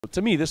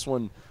To me, this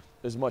one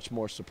is much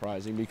more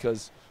surprising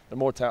because they're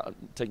more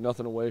take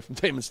nothing away from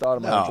Damon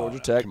Stoudemire at Georgia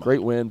Tech.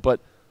 Great win,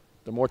 but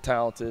they're more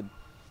talented.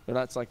 They're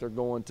not, it's like they're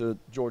going to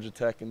Georgia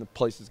Tech and the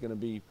place is going to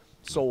be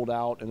sold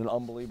out in an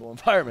unbelievable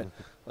environment.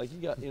 Like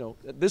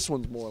this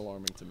one's more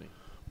alarming to me.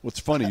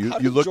 What's funny,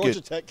 you look at Georgia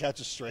Tech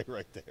catch a stray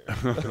right there.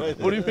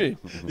 What do you mean?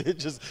 It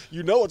just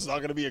it's not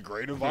going to be a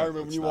great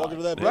environment when you walk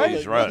into that building. Right.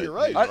 He's right. No, you're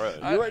right.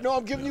 You're right. No,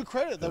 I'm giving you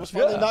credit. That was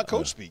finally not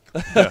coach speak.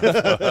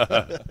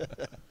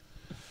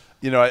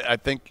 I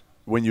think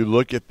when you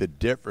look at the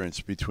difference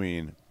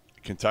between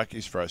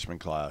Kentucky's freshman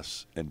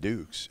class and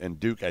Duke's, and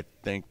Duke, I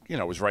think,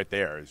 was right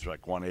there. It was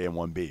like 1A and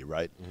 1B,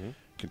 right? Mm-hmm.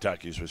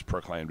 Kentucky's was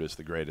proclaimed as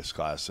the greatest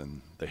class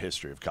in the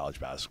history of college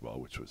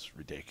basketball, which was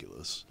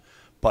ridiculous.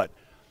 But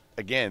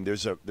again,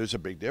 there's a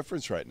big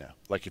difference right now.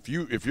 Like if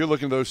you're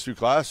looking at those two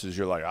classes,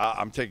 you're like,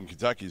 I'm taking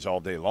Kentucky's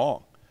all day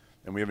long,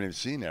 and we haven't even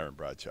seen Aaron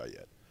Bradshaw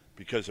yet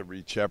because of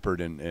Reed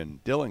Sheppard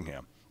and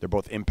Dillingham. They're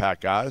both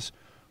impact guys.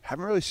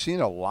 Haven't really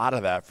seen a lot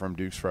of that from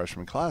Duke's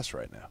freshman class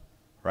right now,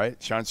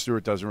 right? Sean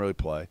Stewart doesn't really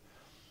play.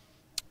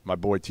 My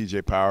boy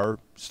T.J. Power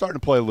starting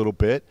to play a little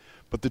bit,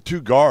 but the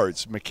two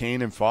guards,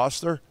 McCain and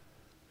Foster,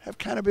 have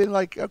kind of been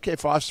like, okay,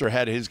 Foster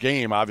had his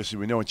game. Obviously,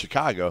 we know in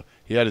Chicago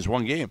he had his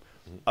one game.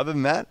 Other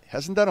than that,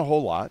 hasn't done a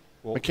whole lot.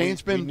 Well,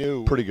 McCain's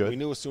been pretty good. We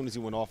knew as soon as he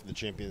went off in the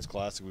Champions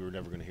Classic, we were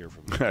never going to hear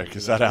from him.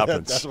 Because that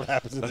happens. That's what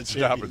happens in the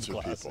Champions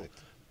Classic.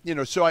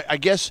 People. So I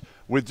guess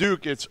with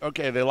Duke, it's,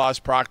 okay, they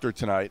lost Proctor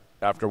tonight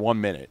after 1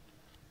 minute.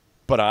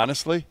 But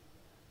honestly,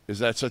 is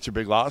that such a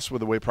big loss with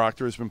the way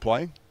Proctor has been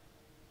playing?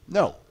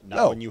 No.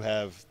 Not when you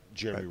have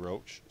Jeremy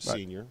Roach,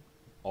 senior,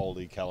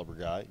 all-league caliber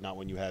guy. Not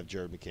when you have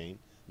Jared McCain.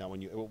 Not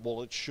when you –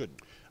 well, it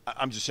shouldn't.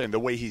 I'm just saying the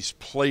way he's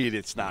played,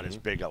 it's not as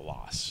big a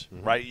loss,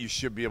 right? You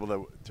should be able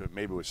to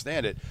maybe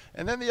withstand it.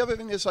 And then the other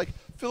thing is, like,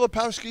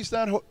 Filipowski's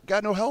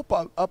got no help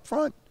up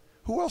front.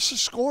 Who else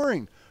is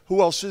scoring?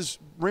 Who else is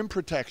rim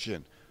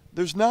protection?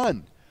 There's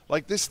none.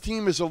 Like, this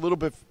team is a little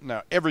bit –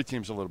 now, every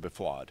team's a little bit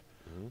flawed.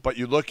 But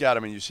you look at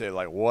them and you say,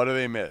 like, what do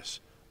they miss?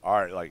 All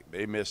right, like,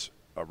 they miss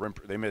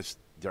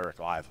Derek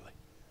Lively.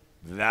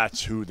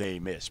 That's who they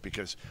miss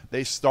because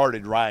they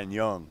started Ryan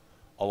Young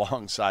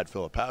alongside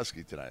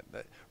Filipowski tonight.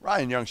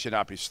 Ryan Young should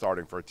not be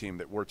starting for a team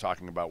that we're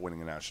talking about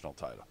winning a national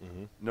title.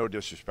 No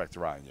disrespect to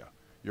Ryan Young.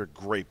 You're a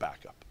great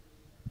backup.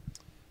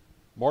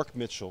 Mark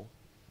Mitchell,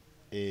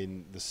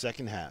 in the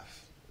second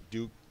half,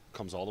 Duke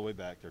comes all the way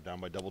back. They're down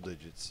by double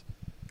digits.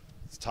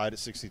 It's tied at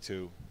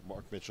 62.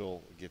 Mark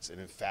Mitchell gets an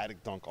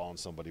emphatic dunk on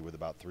somebody with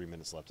about 3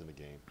 minutes left in the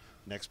game.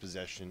 Next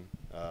possession,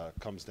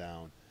 comes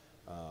down,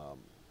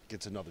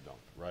 gets another dunk,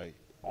 right,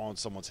 on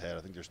someone's head. I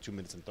think there's 2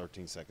 minutes and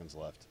 13 seconds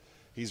left.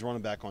 He's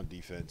running back on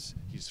defense.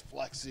 He's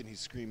flexing, he's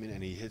screaming,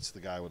 and he hits the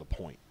guy with a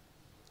point.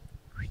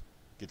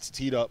 Gets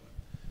teed up.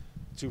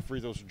 2 free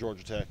throws for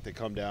Georgia Tech. They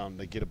come down.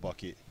 They get a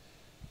bucket.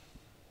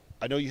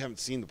 I know you haven't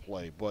seen the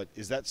play, but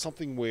is that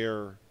something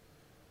where,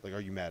 like, are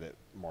you mad at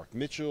Mark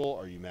Mitchell?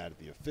 Are you mad at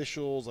the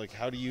officials? Like,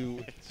 how do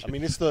you – I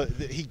mean, it's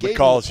he gave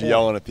McCall's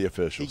yelling at the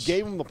officials. He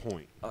gave him the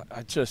point.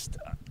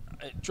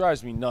 It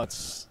drives me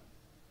nuts.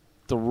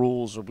 The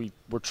rules, or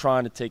we're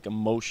trying to take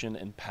emotion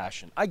and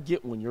passion. I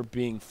get when you're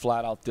being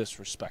flat out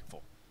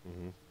disrespectful,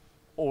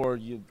 or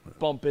you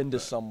bump into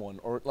someone,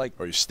 or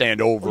you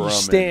stand over him. You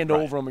stand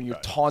over him, and you're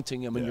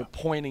taunting him, and you're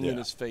pointing in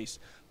his face.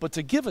 But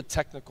to give a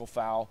technical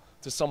foul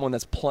to someone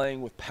that's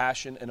playing with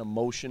passion and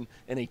emotion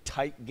in a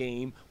tight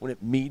game when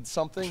it means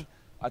something,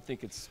 I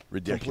think it's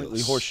ridiculous.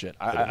 Completely horseshit.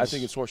 I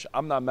think it's horseshit.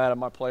 I'm not mad at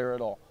my player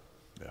at all.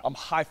 Yeah. I'm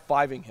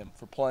high-fiving him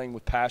for playing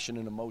with passion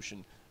and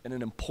emotion in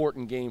an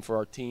important game for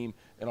our team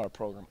and our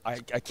program. I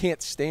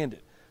can't stand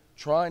it.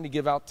 Trying to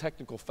give out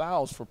technical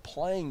fouls for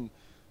playing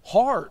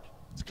hard.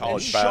 It's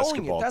college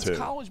basketball, That's too.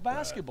 college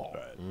basketball.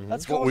 Right.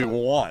 That's what we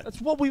want. That's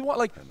what we want.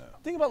 Like,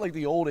 think about, like,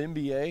 the old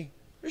NBA.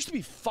 There used to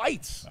be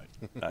fights.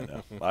 I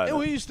know.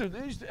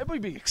 Everybody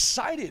be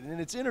excited,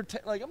 and it's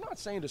entertaining. Like, I'm not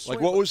saying to swing.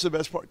 Like, what was the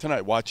best part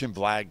tonight? Watching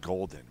Vlad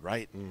Golden,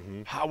 right?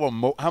 How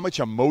much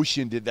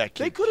emotion did that kid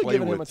play with? They could have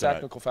given him a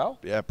technical foul.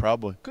 Yeah,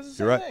 probably. Because it's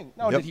the same thing.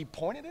 Now, did he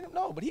point it at him?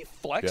 No, but he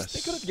flexed. Yes.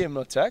 They could have given him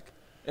a tech.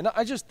 And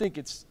I just think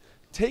it's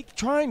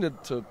trying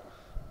to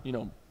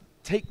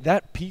take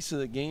that piece of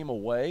the game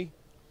away.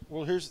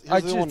 Well, here's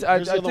I the one.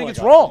 think it's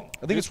wrong.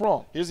 I think it's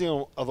wrong. Here's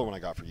the other one I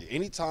got for you.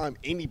 Anytime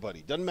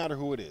anybody, doesn't matter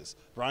who it is,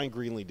 Brian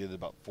Greenlee did it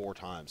about 4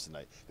 times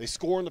tonight. They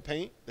score in the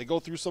paint, they go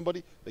through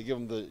somebody, they give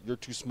them the "you're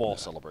too small"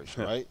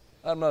 celebration, right?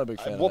 I'm not a big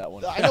fan of that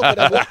one. I know,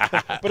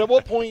 but at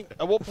what point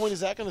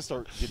is that going to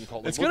start getting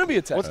called? It's going to be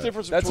a tech. What's the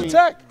difference That's between a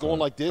tech. going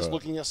like this,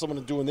 looking at someone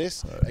and doing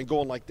this, and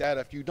going like that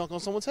after you dunk on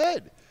someone's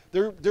head?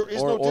 There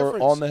is no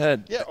difference. Or on the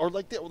head. Yeah, or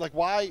like that. Like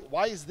why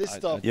is this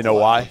stuff? You know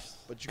why?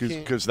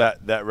 Because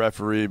that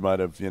referee might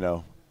have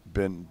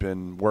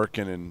been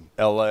working in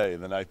L.A.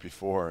 the night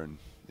before, and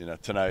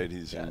tonight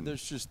he's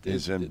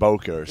in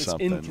Boca or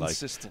something. It's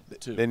inconsistent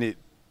too.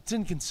 It's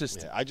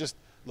inconsistent.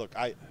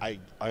 Yeah, I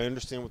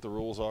understand what the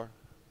rules are.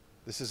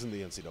 This isn't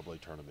the NCAA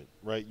tournament,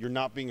 right? You're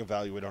not being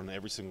evaluated on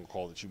every single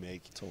call that you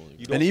make. Totally.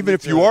 And even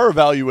if you are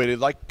evaluated,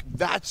 like,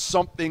 that's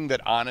something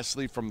that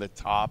honestly from the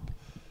top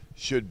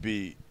should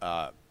be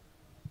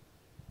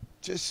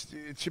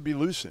it should be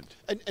loosened.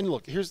 And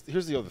look, here's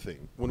the other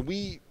thing. When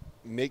we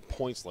make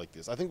points like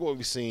this, I think what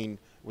we've seen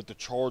with the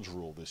charge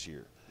rule this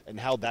year and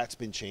how that's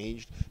been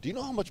changed. Do you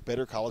know how much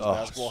better college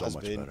basketball so has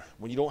much been better.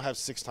 when you don't have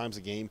 6 times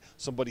a game,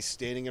 somebody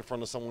standing in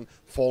front of someone,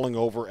 falling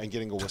over, and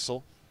getting a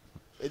whistle?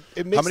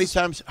 It makes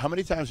How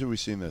many times have we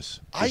seen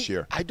this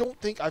year? I don't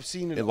think I've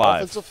seen an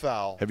Live. offensive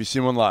foul. Have you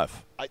seen one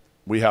live?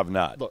 We have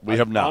not. Look, we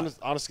have not.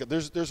 Honestly,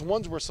 there's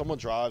ones where someone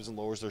drives and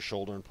lowers their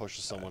shoulder and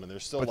pushes someone, and they're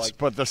still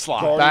But the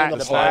slot. guarding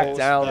The the back post,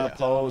 down yeah, the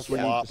post,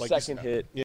 when flop, the like you second said. hit.